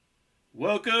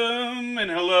Welcome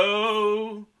and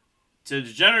hello to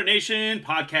Degenerate Nation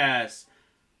Podcast,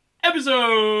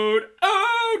 episode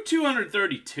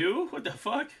 232. What the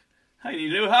fuck? I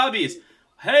need new hobbies.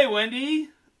 Hey, Wendy.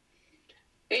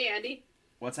 Hey, Andy.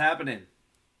 What's happening?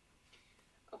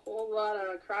 A whole lot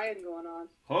of crying going on.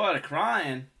 Whole lot of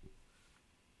crying.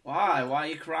 Why? Why are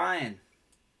you crying?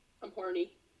 I'm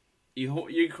horny.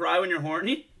 You cry when you're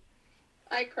horny?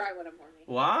 I cry when I'm horny.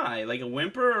 Why? Like a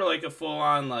whimper or like a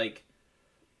full-on like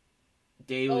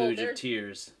deluge of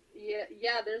tears?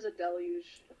 Yeah, there's a deluge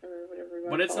or whatever you want to call it.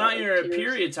 But it's not your tears.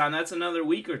 period time. That's another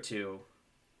week or two.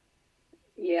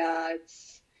 Yeah,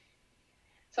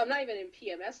 so I'm not even in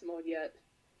PMS mode yet.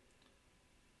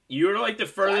 You're like the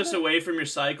furthest away from your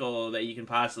cycle that you can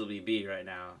possibly be right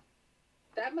now.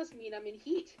 That must mean I'm in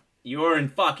heat. You're in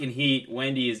fucking heat.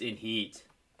 Wendy is in heat.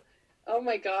 Oh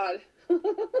my god. No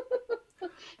wonder I'm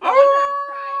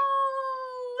crying.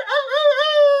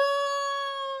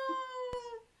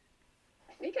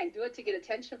 I think I do it to get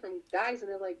attention from guys, and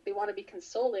they're like, they want to be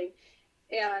consoling,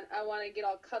 and I want to get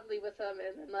all cuddly with them,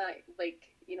 and then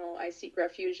I seek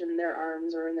refuge in their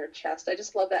arms or in their chest. I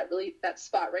just love that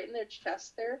spot right in their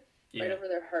chest there, Yeah. right over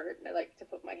their heart, and I like to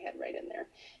put my head right in there,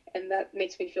 and that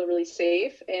makes me feel really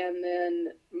safe. And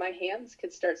then my hands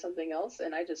could start something else,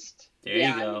 and I just There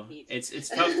you go. It's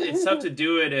tough. It's tough to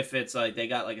do it if it's like they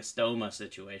got like a stoma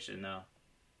situation though.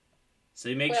 So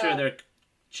you make sure their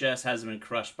chest hasn't been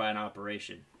crushed by an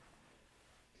operation.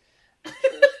 True.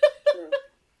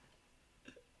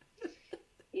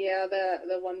 Yeah,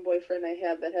 the one boyfriend I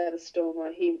had that had a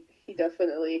stoma, he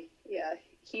definitely,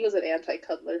 he was an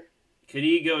anti-cuddler. Could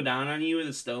he go down on you with a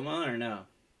stoma or no?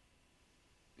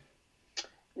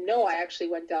 No, I actually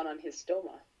went down on his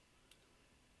stoma.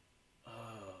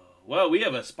 Oh, well, we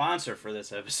have a sponsor for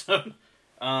this episode.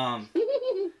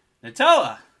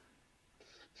 Nutella.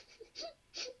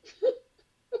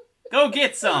 Go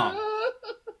get some.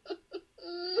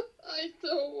 I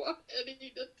don't want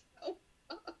any Nutella.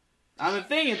 On the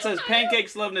thing, it says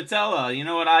pancakes love Nutella. You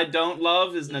know what I don't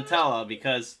love is Nutella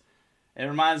because it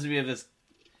reminds me of this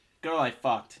girl I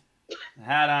fucked. I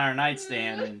had on her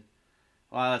nightstand, and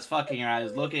while I was fucking her, I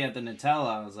was looking at the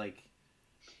Nutella. I was like,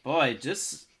 boy,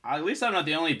 at least I'm not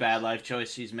the only bad life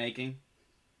choice she's making.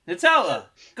 Nutella,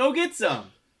 go get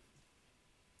some.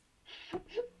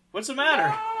 What's the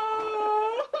matter?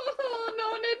 No,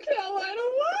 Nutella. I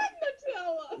don't want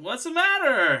Nutella. What's the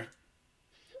matter?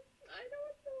 I don't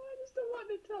know. I just don't want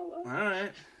Nutella. All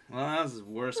right. Well, that was the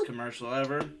worst commercial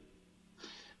ever. Bitch.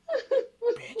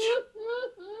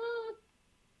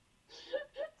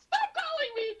 Stop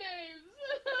calling me names.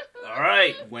 All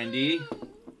right, Wendy.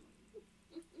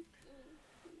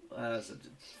 That's a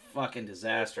fucking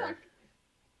disaster.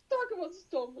 Talk about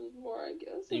stomas more, I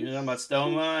guess. You know about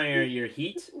stoma or your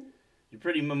heat? You're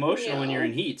pretty emotional when you're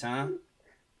in heat, huh?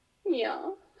 Yeah.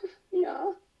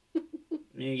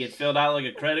 You get filled out like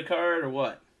a credit card or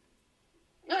what?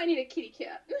 I need a kitty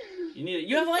cat.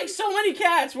 You have like so many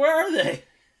cats. Where are they?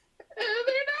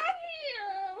 They're not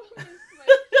here.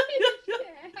 My kitty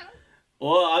cat.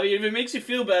 Well, I mean, if it makes you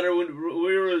feel better, when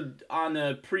we were on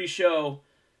the pre-show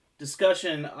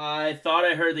discussion, I thought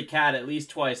I heard the cat at least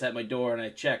twice at my door, and I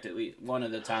checked at least one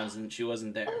of the times, and she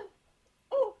wasn't there.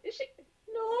 Oh, is she?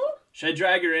 No. Should I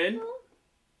drag her in? No.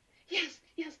 Yes.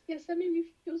 That made me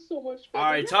feel so much better.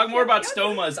 All right, talk more about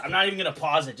stomas. I'm not even gonna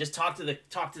pause it. Just talk to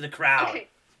the crowd.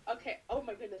 Okay. Oh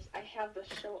my goodness, I have the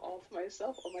show all to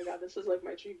myself. Oh my god, this is like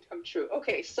my dream come true.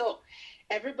 Okay, so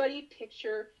everybody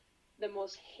picture the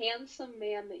most handsome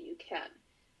man that you can.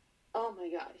 Oh my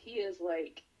god, he is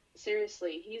like,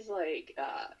 seriously, he's like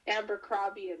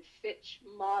Abercrombie and Fitch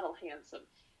model handsome.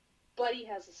 But he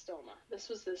has a stoma. This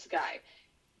was this guy.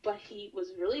 But he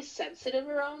was really sensitive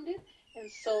around it. And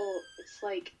so it's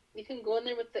like, you can go in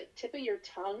there with the tip of your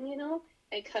tongue,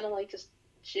 and kind of like just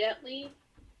gently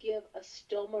give a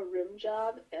stoma rim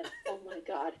job. And oh my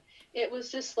god, it was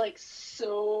just like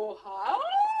so hot. Oh,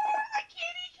 the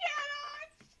kitty cat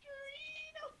on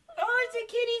screen. Oh, it's a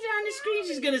kitty's on the screen.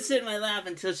 She's gonna sit in my lap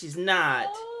until she's not.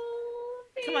 Oh,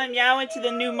 come on, meow into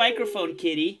the new microphone,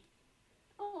 kitty.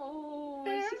 Oh,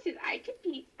 she says I could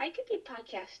be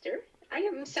podcaster. I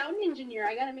am a sound engineer.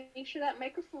 I gotta make sure that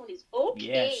microphone is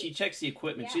okay. Yeah, she checks the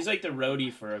equipment. Yeah. She's like the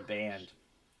roadie for a band.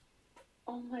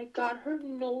 Oh my god, her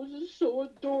nose is so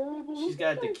adorable. She's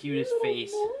got the cutest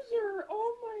face. Noser.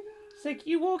 Oh my god. It's like,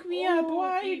 you woke me up.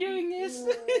 Why are you doing this?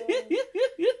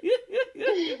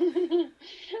 You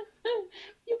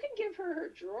can give her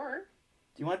drawer.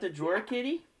 Do you want the drawer,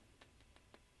 kitty?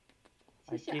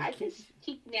 She said, I can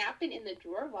keep napping in the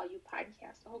drawer while you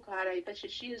podcast. Oh, God, I bet you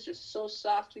she is just so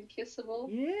soft and kissable.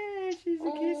 Yeah, she's a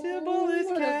kissable,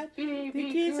 this cat.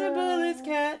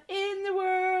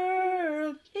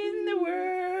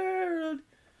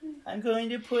 I'm going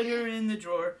to put her in the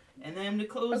drawer, and then I'm going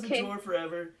to close the drawer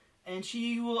forever, and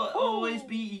she will always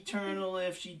be eternal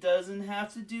if she doesn't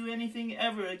have to do anything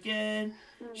ever again.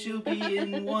 She'll be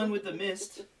in one with the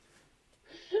mist.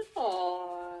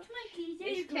 Aww.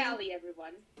 Miss Callie,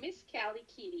 everyone. Miss Callie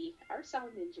Keaty, our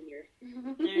sound engineer.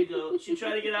 There you go. She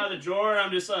tried to get out of the drawer,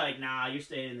 I'm just like, nah, you're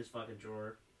staying in this fucking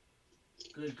drawer.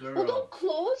 Good girl. Well, don't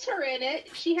close her in it.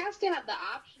 She has to have the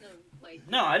option of, like...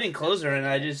 No, I didn't close her in.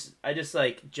 I just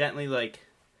like, gently, like,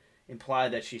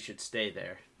 implied that she should stay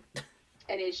there.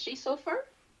 And is she so far?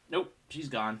 Nope, she's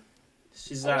gone.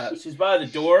 She's by the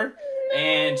door,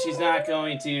 and she's not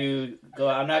going to go.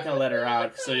 I'm not going to let her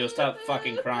out, so you'll stop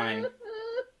fucking crying.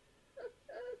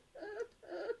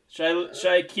 Should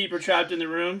I keep her trapped in the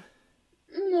room?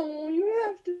 No, you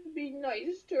have to be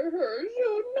nice to her.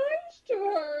 So nice to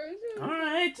her. All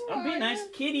right, I'll be nice.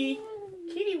 Kitty,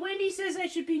 Wendy says I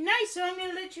should be nice, so I'm going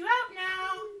to let you out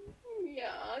now.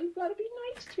 Yeah, you gotta be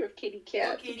nice to your kitty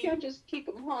cat. Oh, kitty. You can't just keep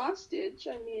them hostage.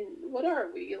 I mean, what are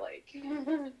we, like,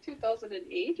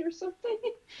 2008 or something?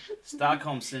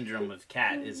 Stockholm Syndrome with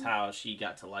Cat is how she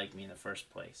got to like me in the first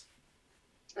place.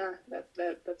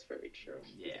 That's very true.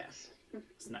 Yeah, Yes.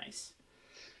 it's nice.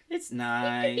 It's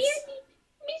nice.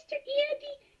 Mr.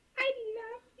 Andy, I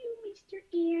love you, Mr.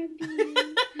 Andy.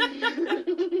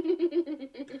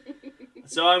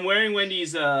 So I'm wearing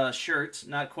Wendy's shirt,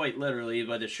 not quite literally,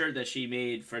 but the shirt that she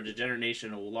made for Degenerate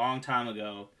Nation a long time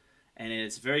ago, and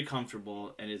it's very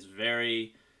comfortable, and it's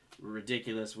very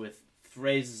ridiculous with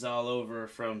phrases all over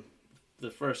from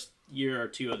the first year or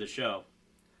two of the show.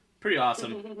 Pretty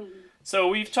awesome. So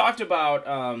we've talked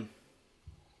about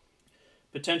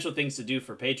potential things to do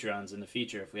for Patreons in the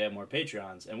future if we have more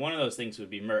Patreons, and one of those things would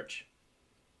be merch.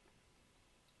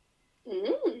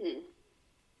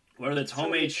 Whether it's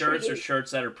homemade shirts or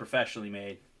shirts that are professionally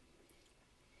made.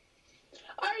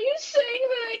 Are you saying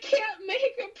that I can't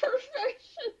make a professional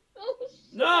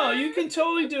shirt? No, you can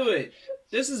totally do it.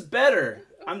 This is better.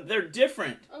 They're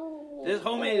different. Oh, This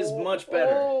homemade is much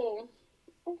better. Oh,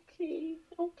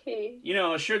 okay. You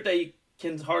know, a shirt that you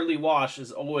can hardly wash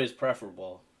is always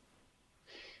preferable.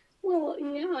 Well,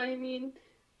 yeah, I mean,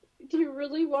 do you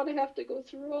really want to have to go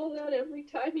through all that every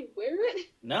time you wear it?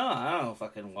 No, I don't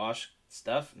fucking wash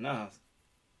stuff. No,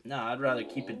 I'd rather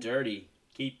keep it dirty.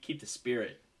 Keep the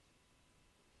spirit.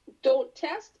 Don't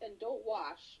test and don't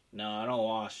wash. No, I don't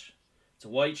wash. It's a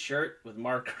white shirt with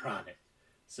marker on it,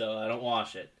 so I don't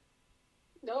wash it.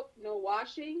 Nope, no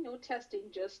washing, no testing,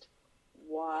 just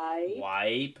wipe.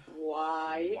 Wipe.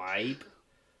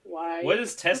 What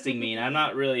does testing mean? I'm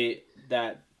not really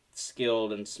that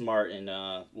skilled and smart in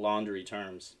laundry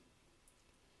terms.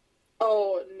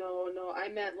 Oh, no, I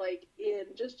meant like in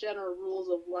just general rules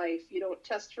of life. You don't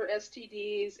test for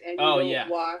STDs and you don't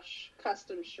wash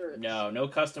custom shirts. No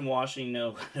custom washing,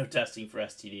 no testing for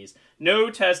STDs. No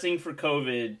testing for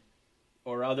COVID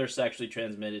or other sexually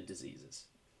transmitted diseases.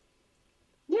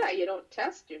 Yeah, you don't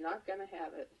test, you're not going to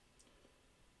have it.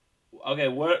 Okay,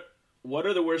 what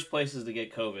are the worst places to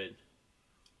get COVID?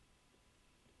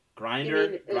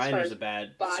 Grindr? Grindr's a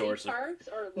bad source. Parts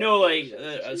or no, like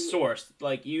a source.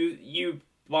 Like you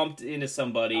bumped into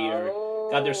somebody or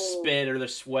got their spit or their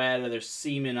sweat or their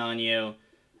semen on you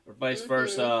or vice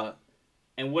versa.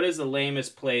 And what is the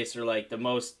lamest place or like the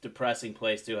most depressing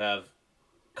place to have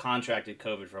contracted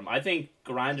COVID from? I think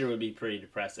Grindr would be pretty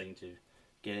depressing to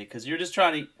get it because you're just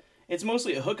trying to. It's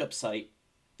mostly a hookup site,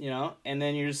 you know, and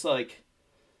then you're just like,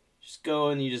 just go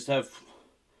and you just have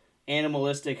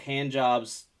animalistic hand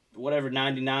jobs. Whatever,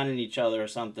 99 in each other or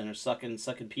something, or sucking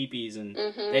pee-pees, and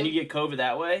then you get COVID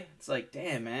that way. It's like,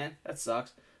 damn, man, that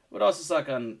sucks. Would also suck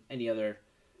on any other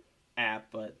app,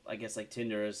 but I guess like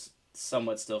Tinder is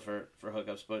somewhat still for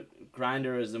hookups. But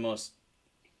Grindr is the most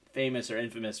famous or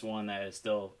infamous one that is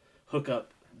still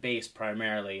hookup based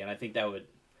primarily, and I think that'd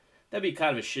be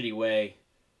kind of a shitty way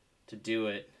to do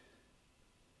it.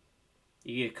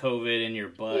 You get COVID in your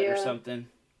butt or something.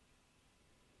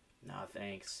 No,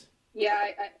 thanks. Yeah,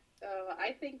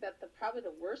 I think that probably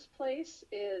the worst place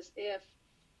is if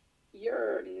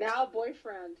your now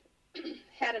boyfriend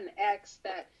had an ex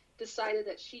that decided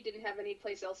that she didn't have any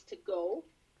place else to go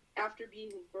after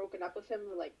being broken up with him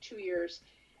for like 2 years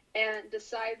and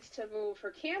decides to move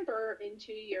her camper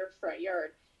into your front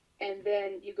yard. And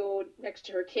then you go next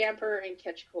to her camper and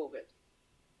catch COVID.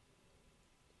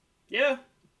 Yeah.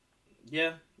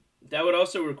 That would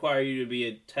also require you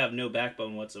to have no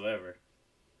backbone whatsoever.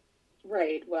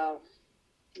 Right, well,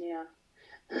 yeah.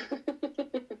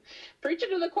 Preaching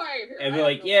to the choir here. And be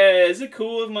like, yeah, is it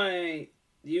cool if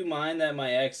do you mind that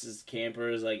my ex's camper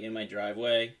is like in my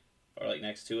driveway? Or like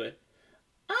next to it?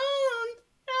 Oh,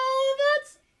 no,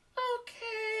 that's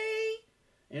okay.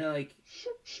 And you're like,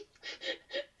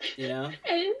 you know?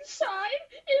 And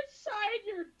inside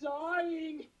you're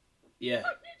dying. Yeah. You're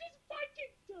just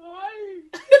fucking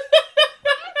dying.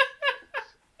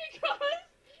 Because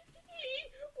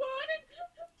he wanted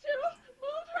to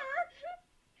move her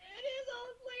in his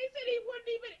own place, and he wouldn't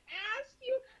even ask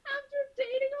you after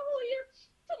dating a whole year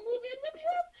to move in with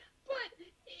him. But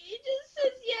he just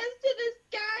says yes to this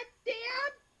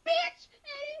goddamn bitch,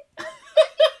 and he's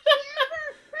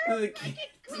a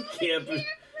fucking camper.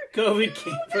 COVID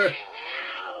camper.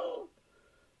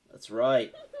 That's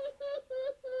right. Go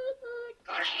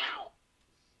to hell.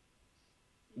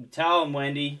 Tell him,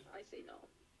 Wendy. I say no.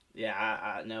 Yeah,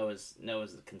 I no is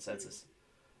the consensus.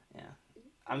 Yeah,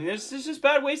 I mean, there's just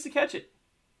bad ways to catch it.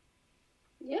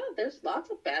 Yeah, there's lots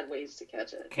of bad ways to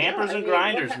catch it. Campers and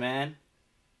grinders, man.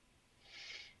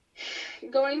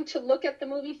 Going to look at the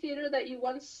movie theater that you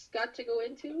once got to go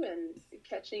into and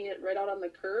catching it right out on the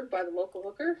curb by the local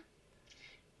hooker.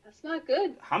 That's not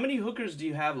good. How many hookers do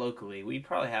you have locally? We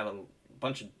probably have a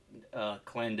bunch of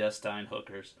clandestine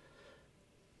hookers.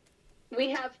 We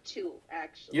have 2,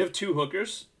 actually. You have 2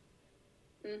 hookers?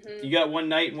 Mm-hmm. You got one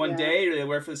night and one day? Do they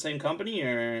work for the same company,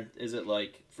 or is it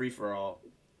like free for all?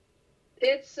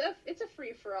 It's a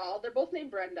free for all. They're both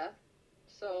named Brenda,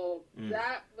 so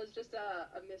that was just a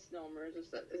misnomer.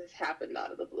 Just that it happened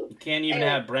out of the blue. You can't even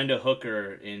have Brenda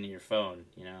Hooker in your phone,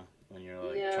 you know, when you're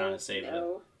like trying to save it.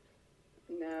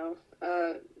 No.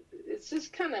 It's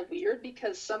just kind of weird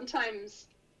because sometimes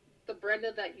the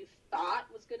Brenda that you thought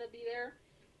was going to be there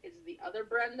is the other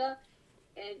Brenda,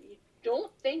 and you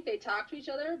don't think they talk to each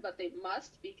other, but they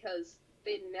must because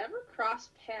they never cross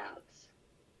paths.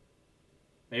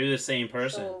 Maybe the same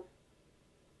person. So,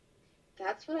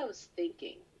 that's what I was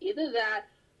thinking. Either that,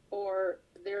 or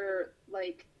they're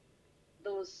like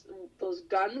those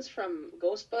guns from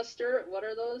Ghostbuster. What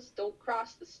are those? Don't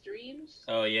cross the streams.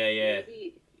 Oh yeah.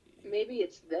 Maybe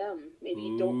it's them.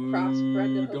 Maybe don't cross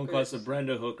Brenda hookers. Don't cross the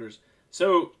Brenda hookers.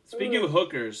 So speaking of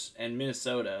hookers and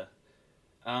Minnesota,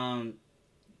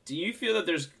 do you feel that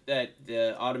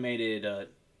the automated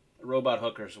robot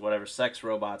hookers, whatever, sex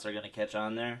robots are going to catch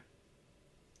on there?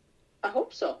 I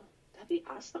hope so. That'd be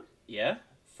awesome. Yeah?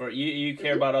 For you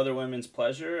care about other women's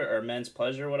pleasure or men's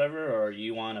pleasure or whatever, or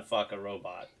you want to fuck a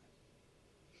robot?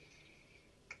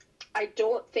 I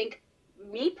don't think,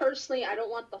 me personally, I don't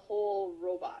want the whole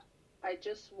robot. I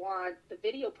just want the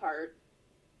video part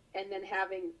and then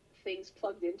having things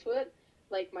plugged into it,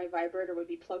 like my vibrator would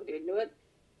be plugged into it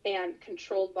and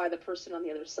controlled by the person on the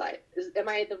other side. Am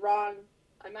I the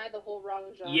whole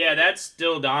wrong genre? Yeah, that's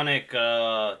dildonic,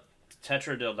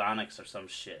 tetradildonics or some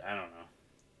shit. I don't know.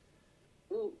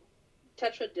 Ooh.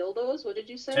 Tetradildos? What did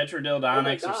you say?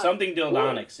 Tetradildonics or something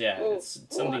dildonics, yeah. Ooh. It's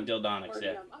something dildonics,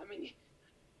 yeah.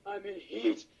 I'm in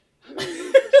heat.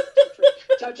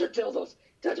 Tetradildos.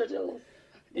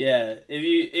 Yeah, if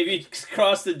you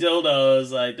cross the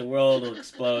dildos, like, the world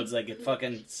explodes like a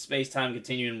fucking space-time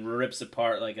continuum rips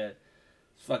apart like a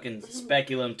fucking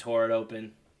speculum tore it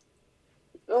open.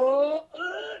 Oh,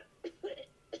 you didn't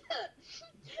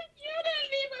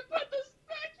even put the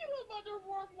speculum under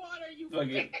warm water, you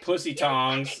fucking bitch. pussy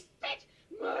tongs. Bitch.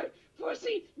 My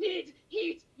pussy needs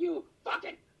heat, you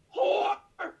fucking whore.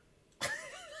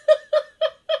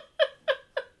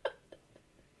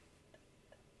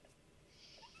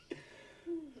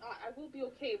 I will be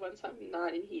okay once I'm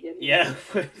not in heat anymore. Yeah,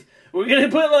 we're gonna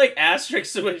put like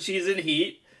asterisks when she's in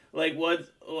heat. Like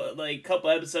like couple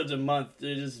episodes a month.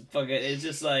 They're just fucking. It's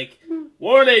just like,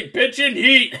 warning, bitch in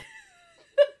heat.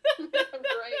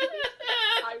 Right.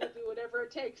 I will do whatever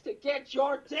it takes to get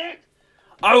your dick.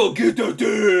 I will get the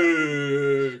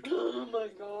dick. Oh my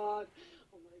god.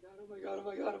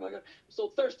 I'm so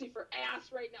thirsty for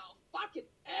ass right now. Fucking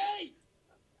A.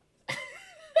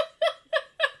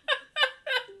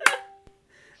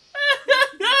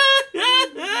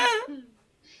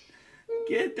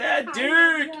 Get that Hi,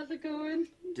 dick. how's it going?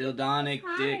 Dildonic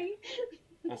dick. Hi.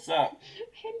 What's up?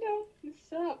 Hello.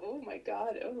 What's up? Oh my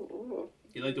god. Oh.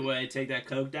 You like the way I take that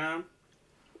coke down?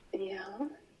 Yeah.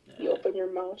 You open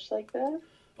your mouth like that?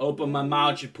 Open my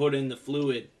mouth, you put in the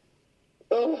fluid.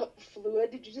 Oh,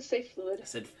 fluid? Did you just say fluid? I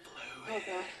said fluid. Oh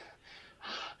god.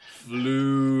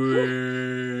 Fluid.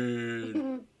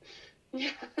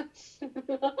 Yes.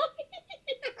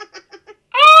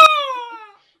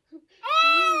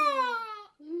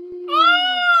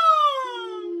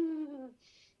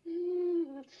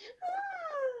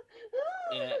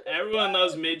 Yeah, everyone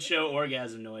loves mid-show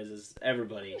orgasm noises.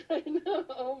 Everybody. I know.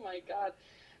 Oh my god.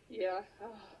 Yeah.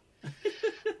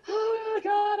 Oh my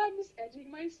god, I'm just edging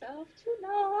myself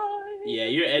tonight. Yeah,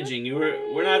 you're edging.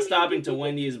 We're not stopping till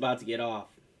Wendy is about to get off.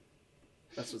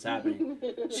 That's what's happening.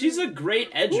 She's a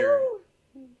great edger. Woo!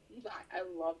 I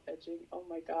love edging. Oh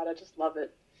my god, I just love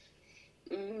it.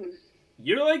 Mm.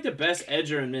 You're like the best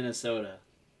edger in Minnesota.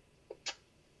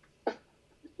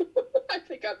 I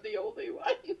think I'm the only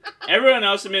one. Everyone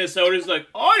else in Minnesota is like,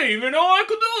 I didn't even know I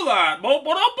could do that.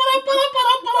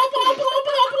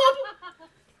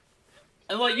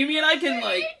 And like, you mean I can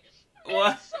like,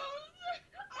 what?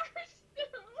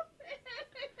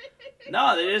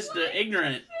 No, they're just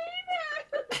ignorant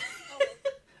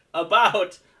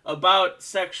about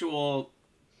sexual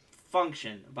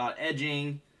function, about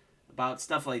edging, about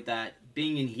stuff like that,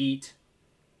 being in heat.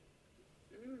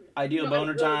 Ideal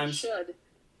boner times. Should.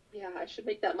 Yeah, I should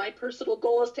make that. My personal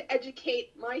goal is to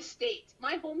educate my state,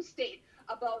 my home state,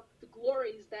 about the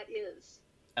glories that is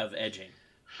of edging.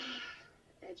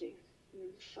 Edging.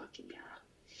 Fucking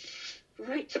yeah.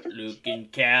 Right. Luke in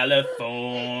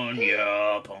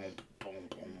California. Boom, boom,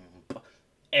 boom.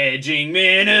 Edging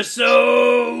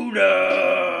Minnesota.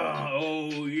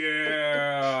 Oh,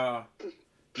 yeah.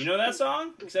 You know that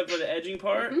song? Except for the edging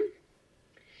part? Mm-hmm.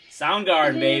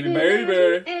 Soundgarden, baby,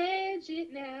 baby. Edge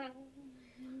it now.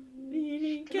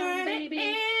 Come on,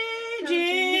 baby.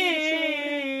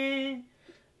 Edging.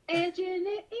 Edging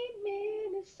it in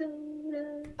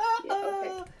Minnesota. Yeah,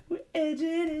 okay. We're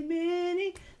edging in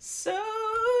Minnesota.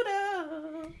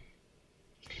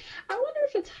 I wonder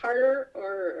if it's harder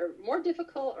or more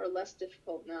difficult or less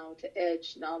difficult now to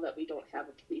edge now that we don't have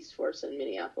a police force in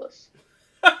Minneapolis.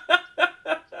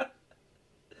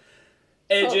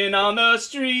 Edging on the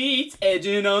streets,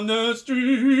 edging on the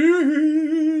streets.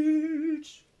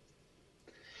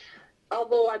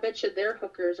 Although I bet you their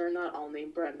hookers are not all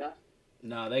named Brenda.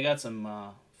 No, they got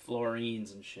some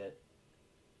Florines and shit.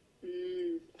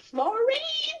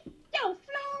 Florine! Yo,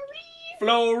 Florine!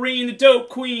 Florine the dope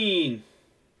queen!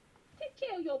 Take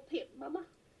care of your pimp, mama.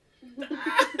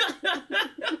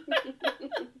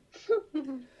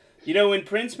 You know, when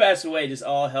Prince passed away, just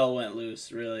all hell went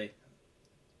loose, really.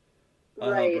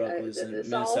 All hell broke loose in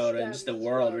Minnesota and just the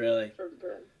world, really.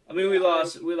 I mean, we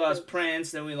lost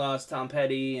Prince, then we lost Tom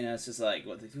Petty, and it's just like,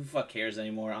 who the fuck cares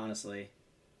anymore, honestly?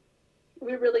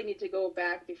 We really need to go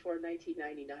back before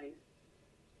 1999.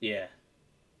 Yeah.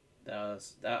 I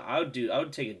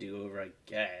would take a do-over, I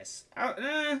guess.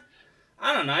 I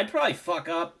don't know, I'd probably fuck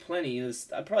up plenty.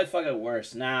 I'd probably fuck up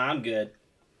worse. Nah, I'm good.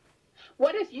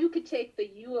 What if you could take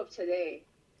the you of today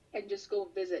and just go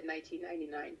visit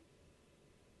 1999?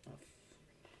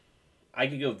 I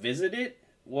could go visit it?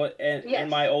 What, yes. In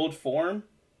my old form?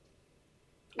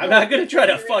 No, I'm not gonna try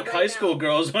to fuck high school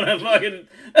girls when I'm fucking...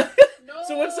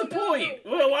 So what's the point?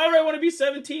 Well, why would I want to be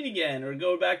 17 again? Or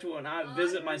go back to when I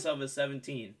visit myself as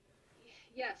 17?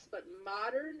 Yes, but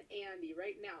modern Andy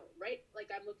right now, right?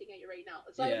 Like I'm looking at you right now.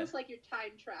 It's almost like you're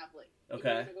time traveling. Okay.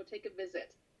 You're going to go take a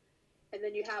visit. And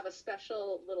then you have a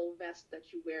special little vest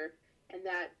that you wear. And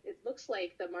that, it looks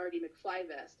like the Marty McFly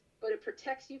vest. But it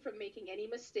protects you from making any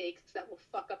mistakes that will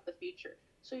fuck up the future.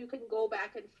 So you can go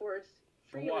back and forth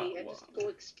freely and just go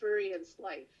experience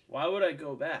life. Why would I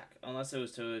go back? Unless it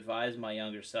was to advise my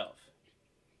younger self.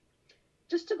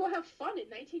 Just to go have fun in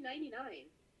 1999.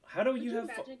 How do you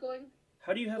have fun?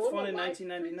 How do you have fun in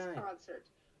 1999? Concert.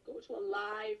 Go to a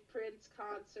live Prince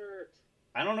concert.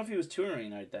 I don't know if he was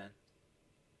touring right then.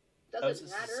 Doesn't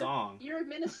matter. A song. You're in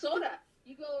Minnesota.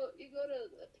 You go to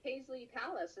Paisley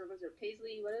Palace, or was it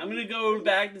Paisley? Whatever. I'm gonna go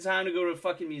back in time to go to a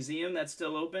fucking museum that's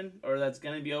still open, or that's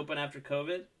gonna be open after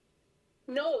COVID.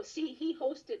 No, see, he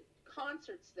hosted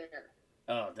concerts there.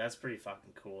 Oh, that's pretty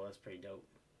fucking cool. That's pretty dope.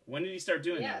 When did he start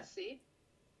doing that? Yeah, see?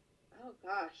 Oh,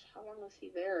 gosh. How long was he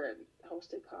there and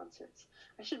hosted concerts?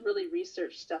 I should really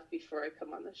research stuff before I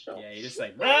come on the show. Yeah, you just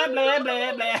like, blah, blah,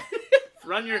 blah, blah.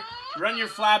 run your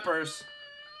flappers.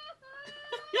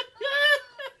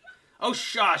 Oh,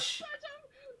 shush. You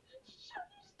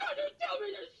tell me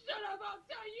to shut up. I'll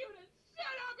tell you to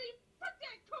shut up. You put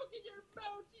that coke in your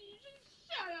mouth. You just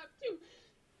shut up, too.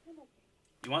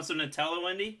 You want some Nutella,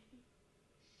 Wendy?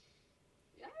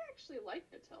 Yeah, I actually like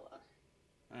Nutella.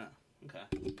 Oh, okay.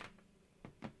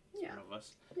 Yeah. One of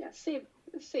us. Yeah, save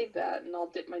that, and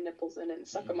I'll dip my nipples in it and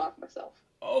suck them off myself.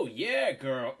 Oh, yeah,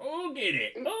 girl. Oh, get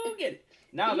it. Oh, get it.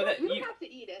 Now, you don't have to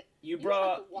eat it. You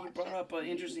brought up an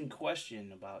interesting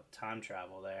question about time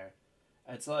travel there.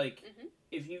 It's like,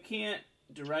 if you can't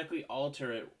directly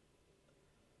alter it,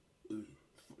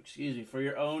 for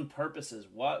your own purposes,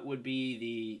 what would be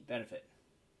the benefit?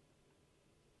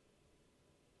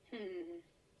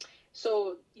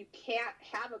 So you can't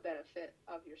have a benefit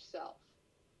of yourself.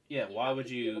 Yeah, why would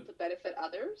you... be able to benefit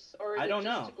others? Or I don't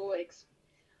know. To go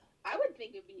I would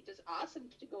think it would be just awesome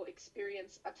to go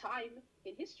experience a time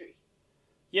in history.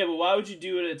 Yeah, but why would you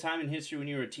do it at a time in history when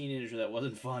you were a teenager that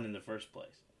wasn't fun in the first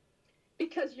place?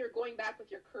 Because you're going back with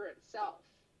your current self.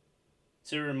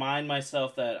 To remind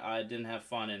myself that I didn't have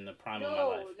fun in the prime of my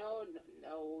life. No,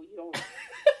 you don't.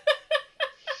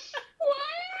 Why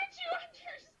aren't you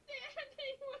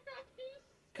understanding what I'm saying?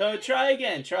 Go, try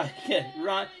again.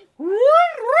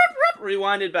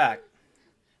 Rewind it back.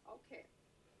 Okay.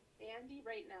 Andy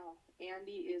right now.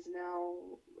 Andy is now,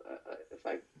 if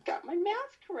I got my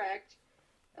math correct,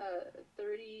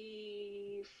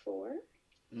 34?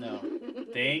 No.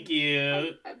 Thank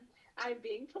you. I'm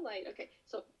being polite. Okay,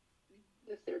 so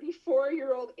the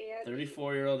 34-year-old Andy.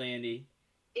 34-year-old Andy.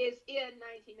 Is in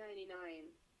 1999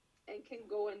 and can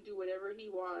go and do whatever he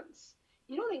wants.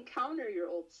 You don't encounter your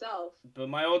old self. But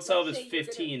my old self is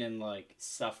 15 and, like,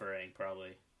 suffering,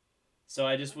 probably. So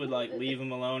I just would, like, leave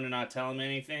him alone and not tell him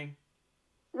anything?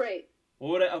 Right.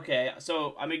 Okay,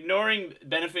 so I'm ignoring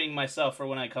benefiting myself for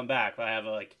when I come back. I have,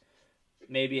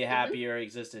 maybe a happier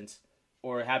existence.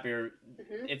 Or happier...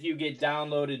 If you get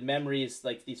downloaded memories,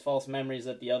 like these false memories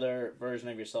that the other version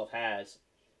of yourself has,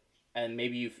 and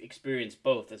maybe you've experienced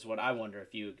both, that's what I wonder.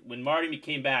 When Marty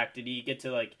came back, did he get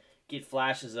to, like, get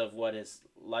flashes of what his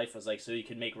life was like so he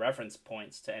could make reference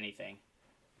points to anything?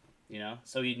 You know?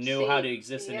 So he knew how to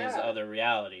exist in his other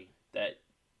reality that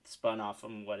spun off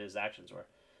from what his actions were.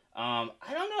 I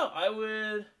don't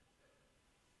know.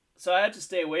 So I had to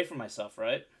stay away from myself,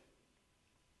 right?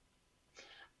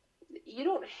 You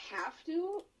don't have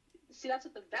to. See, that's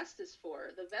what the vest is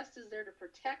for. The vest is there to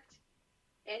protect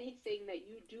anything that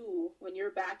you do when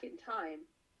you're back in time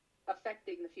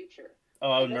affecting the future.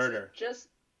 Oh, I would murder. You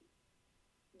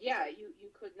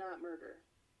could not murder.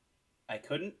 I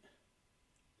couldn't?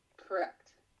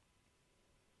 Correct.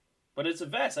 But it's a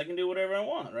vest. I can do whatever I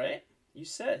want, right? You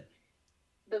said.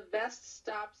 The vest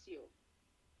stops you.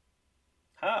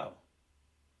 How?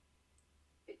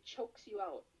 It chokes you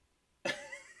out.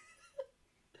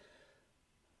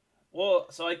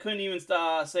 Well, so I couldn't even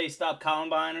stop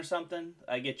Columbine or something?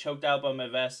 I get choked out by my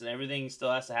vest and everything still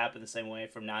has to happen the same way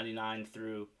from 99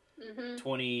 through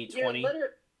 2020?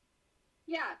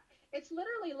 Yeah, it's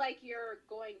literally like you're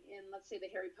going in, let's say, the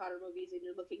Harry Potter movies and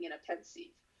you're looking in a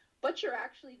Pensieve. But you're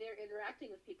actually there interacting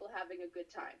with people having a good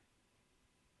time.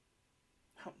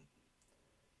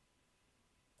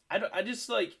 I just,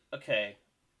 like, okay.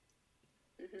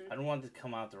 I don't want it to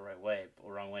come out the wrong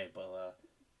way,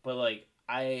 but like,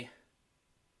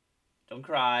 don't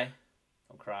cry.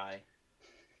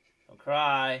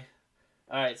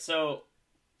 Alright, so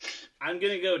I'm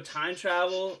gonna go time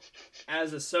travel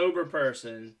as a sober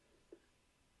person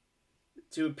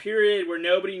to a period where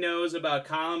nobody knows about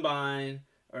Columbine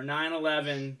or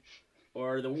 9/11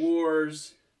 or the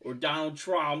wars or Donald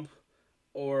Trump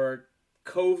or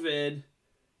COVID,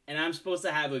 and I'm supposed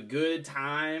to have a good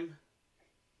time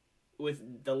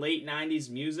with the late 90s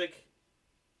music.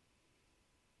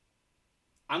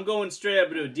 I'm going straight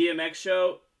up to a DMX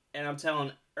show, and I'm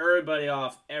telling everybody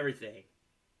off everything.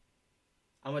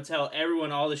 I'm going to tell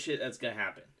everyone all the shit that's going to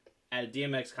happen at a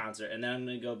DMX concert, and then I'm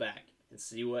going to go back and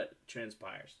see what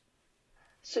transpires.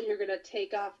 So you're going to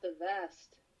take off the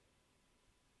vest?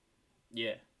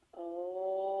 Yeah.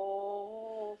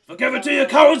 Oh. If I give it to you,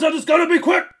 cowards, I'm just going to be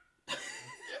quick! Don't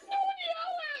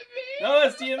yell at me! No,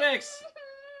 that's DMX.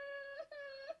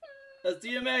 That's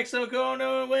DMX. So go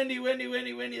no, Wendy.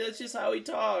 That's just how he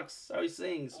talks, how he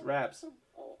sings, raps.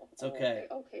 It's okay.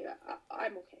 Okay,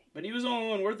 I'm okay. But he was the only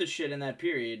one worth a shit in that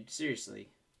period.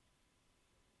 Seriously.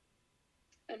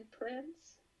 And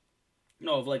Prince?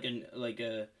 No, of like an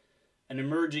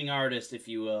emerging artist, if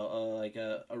you will, like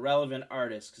a relevant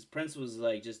artist, because Prince was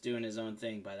like just doing his own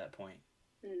thing by that point.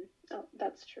 Oh,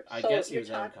 that's true. I guess he was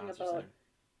having concerts then.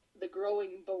 The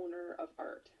growing boner of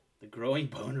art. The growing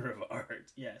boner of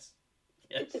art. Yes.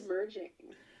 It's emerging.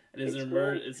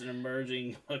 It's an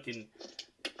emerging fucking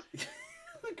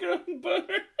growing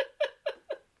boner.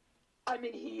 I'm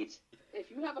in heat. If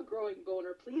you have a growing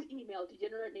boner, please email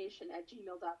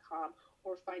degeneratenation@gmail.com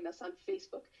or find us on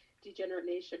Facebook, Degenerate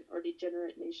Nation or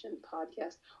Degenerate Nation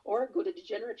Podcast, or go to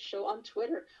Degenerate Show on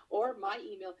Twitter, or my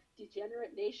email,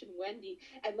 DegenerateNationWendy,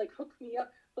 and like hook me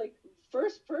up, like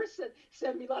first person,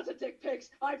 send me lots of dick pics.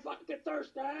 I'm fucking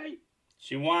thirsty.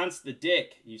 She wants the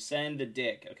dick. You send the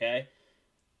dick, okay?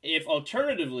 If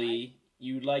alternatively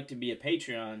you'd like to be a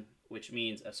Patreon, which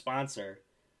means a sponsor,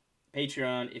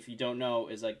 Patreon, if you don't know,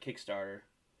 is like Kickstarter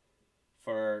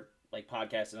for like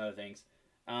podcasts and other things.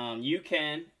 You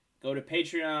can go to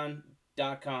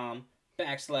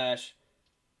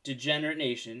patreon.com/Degenerate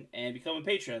Nation and become a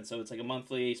patron. So it's like a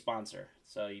monthly sponsor.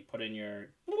 So you put in your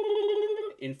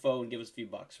info and give us a few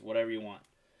bucks, whatever you want.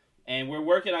 And we're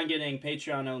working on getting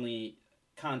Patreon only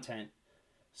content.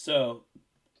 So,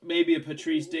 maybe a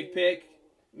Patrice dick pic,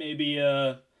 maybe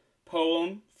a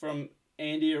poem from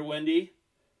Andy or Wendy,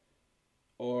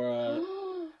 or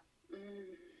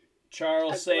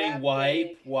Charles saying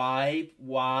wipe, wipe,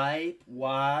 wipe,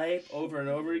 wipe over and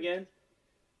over again.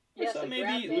 Yes, So a maybe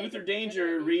grab bag Luther of Danger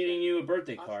generation. reading you a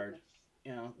birthday Awesomeness. card.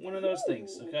 You know, one of those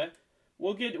things. Ooh. Okay,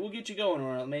 we'll get you going,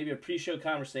 or maybe a pre-show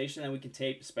conversation that we can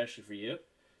tape especially for you.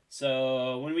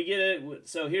 So when we get it,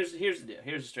 so here's the deal.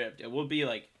 Here's the straight up deal. We'll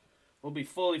be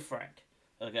fully frank.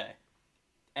 Okay,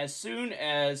 as soon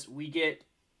as we get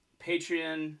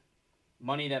Patreon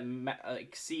money that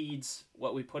exceeds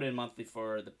what we put in monthly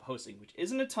for the hosting, which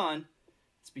isn't a ton.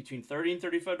 It's between $30 and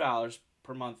 $35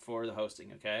 per month for the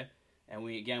hosting. Okay. And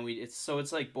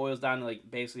it's like boils down to like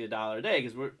basically $1 a day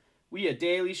because we a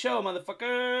daily show,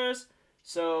 motherfuckers.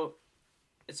 So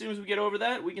as soon as we get over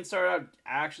that, we can start out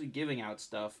actually giving out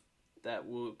stuff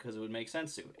because it would make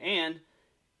sense to. And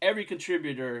every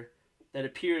contributor that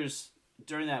appears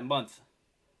during that month,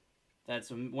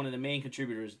 that's one of the main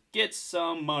contributors, gets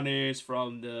some monies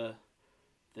from the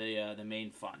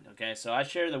main fund. Okay, so I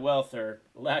share the wealth or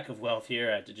lack of wealth here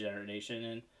at Degenerate Nation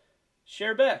and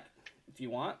share back if you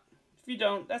want. If you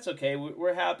don't, that's okay.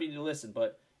 We're happy to listen,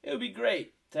 but it would be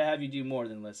great to have you do more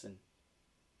than listen.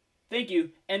 Thank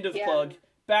you. End of plug.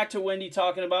 Back to Wendy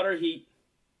talking about her heat.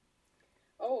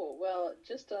 Oh, well,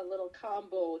 just a little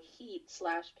combo heat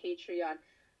 / Patreon.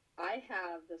 I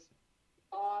have this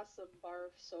awesome bar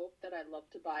of soap that I love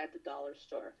to buy at the dollar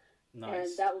store. Nice.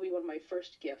 And that will be one of my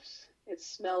first gifts. It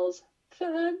smells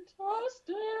fantastic.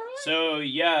 So,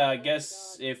 yeah, I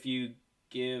guess if you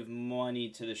give money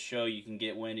to the show, you can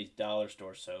get Wendy's dollar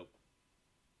store soap.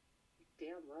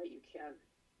 Damn right you can.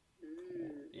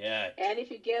 Yeah. And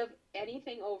if you give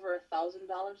anything over $1,000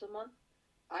 a month,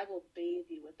 I will bathe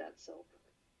you with that soap.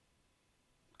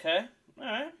 Okay. All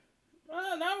right.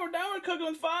 Now we're cooking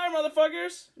with fire,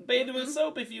 motherfuckers. Bathe it with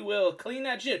soap, if you will. Clean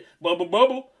that shit. Bubble,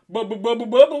 bubble, bubble, bubble,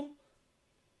 bubble.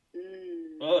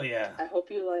 Oh yeah. I hope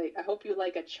you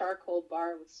like a charcoal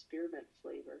bar with spearmint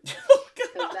flavor. Oh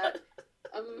god. That,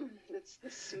 it's the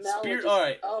smell. All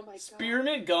right. Oh my god.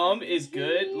 Spearmint gum is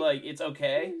good. Like it's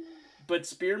okay, but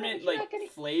spearmint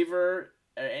flavor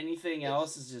or anything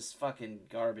else is just fucking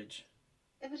garbage.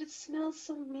 But it smells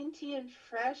so minty and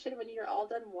fresh, and when you're all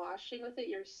done washing with it,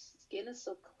 your skin is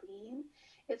so clean.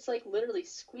 It's like literally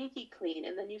squeaky clean,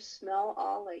 and then you smell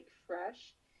all like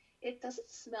fresh. It doesn't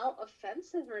smell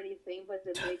offensive or anything, but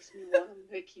it makes me want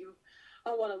to lick you.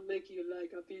 I want to lick you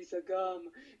like a piece of gum.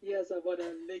 Yes, I want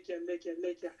to lick you.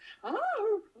 Oh.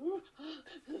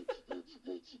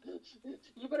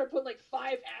 You better put like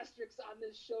 5 asterisks on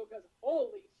this show, because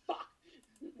holy fuck.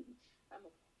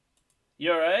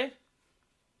 You alright?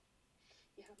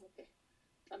 Yeah, I'm okay.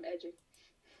 I'm edging.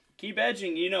 Keep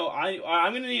edging. You know,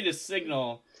 I'm going to need a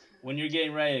signal when you're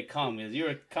getting ready to come, because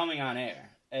you're coming on air.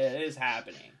 It is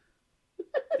happening.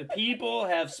 The people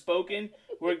have spoken.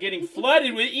 We're getting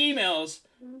flooded with emails.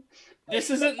 This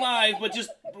isn't live, but just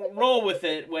roll with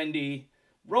it, Wendy.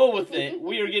 Roll with it.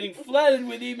 We are getting flooded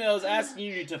with emails asking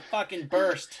you to fucking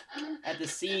burst at the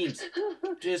seams.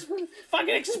 Just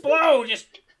fucking explode. Just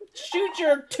shoot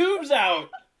your tubes out.